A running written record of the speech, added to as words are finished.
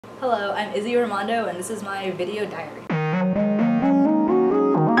Hello, I'm Izzy Rimando and this is my video diary.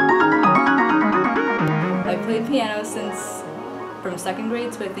 I played piano since from second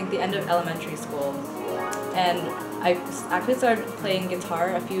grade to I think the end of elementary school. And I actually started playing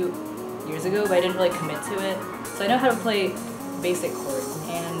guitar a few years ago, but I didn't really commit to it. So I know how to play basic chords.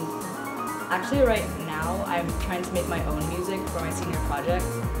 And actually right now I'm trying to make my own music for my senior project.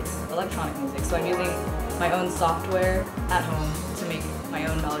 It's electronic music, so I'm using my own software at home to make my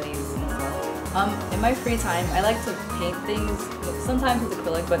own melodies and stuff. In my free time, I like to paint things, sometimes with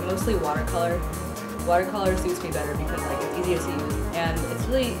acrylic, but mostly watercolor. Watercolor suits me better because like it's easier to use, and it's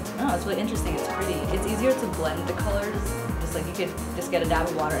really, I don't know, it's really interesting, it's pretty. It's easier to blend the colors, just like you could just get a dab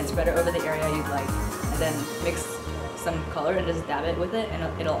of water and spread it over the area you'd like, and then mix some color and just dab it with it,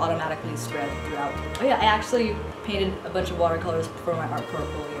 and it'll automatically spread throughout. Oh yeah, I actually painted a bunch of watercolors for my art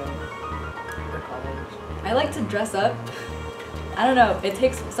portfolio for college. I like to dress up. I don't know,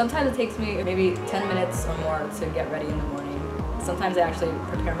 sometimes it takes me maybe 10 minutes or more to get ready in the morning. Sometimes I actually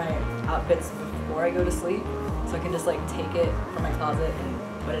prepare my outfits before I go to sleep, so I can just like take it from my closet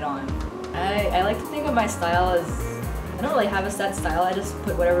and put it on. I like to think of my style as, I don't really have a set style, I just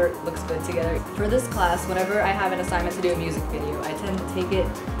put whatever looks good together. For this class, whenever I have an assignment to do a music video, I tend to take it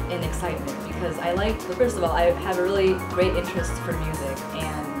in excitement because first of all, I have a really great interest for music,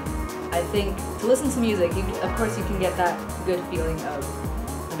 and I think to listen to music, of course you can get that good feeling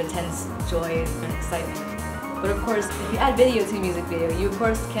of intense joy and excitement. But of course, if you add video to a music video, you of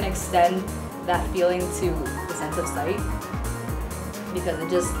course can extend that feeling to the sense of sight, because it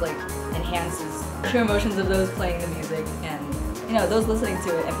just like enhances true emotions of those playing the music, and you know, those listening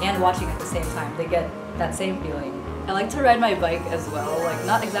to it and watching at the same time, they get that same feeling. I like to ride my bike as well, like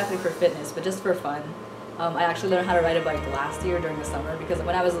not exactly for fitness, but just for fun. I actually learned how to ride a bike last year during the summer because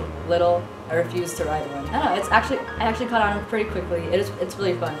when I was little, I refused to ride one. I don't know, I actually caught on pretty quickly. It's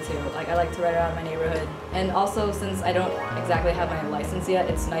really fun too. Like I like to ride around my neighborhood. And also, since I don't exactly have my license yet,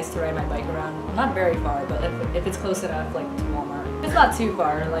 it's nice to ride my bike around, not very far, but if it's close enough, like to Walmart. It's not too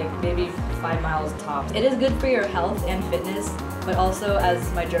far, like maybe 5 miles tops. It is good for your health and fitness, but also, as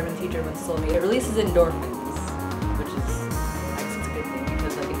my German teacher once told me, it releases endorphins, which is a good thing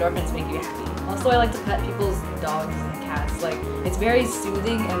because like endorphins make you happy. Also, I like to pet people's dogs and cats. Like, it's very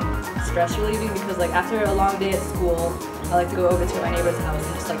soothing and stress relieving because like after a long day at school, I like to go over to my neighbor's house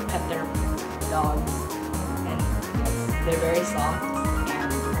and just like pet their dogs. And yes, they're very soft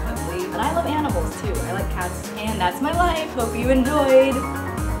and cuddly. And I love animals too. I like cats. And that's my life. Hope you enjoyed.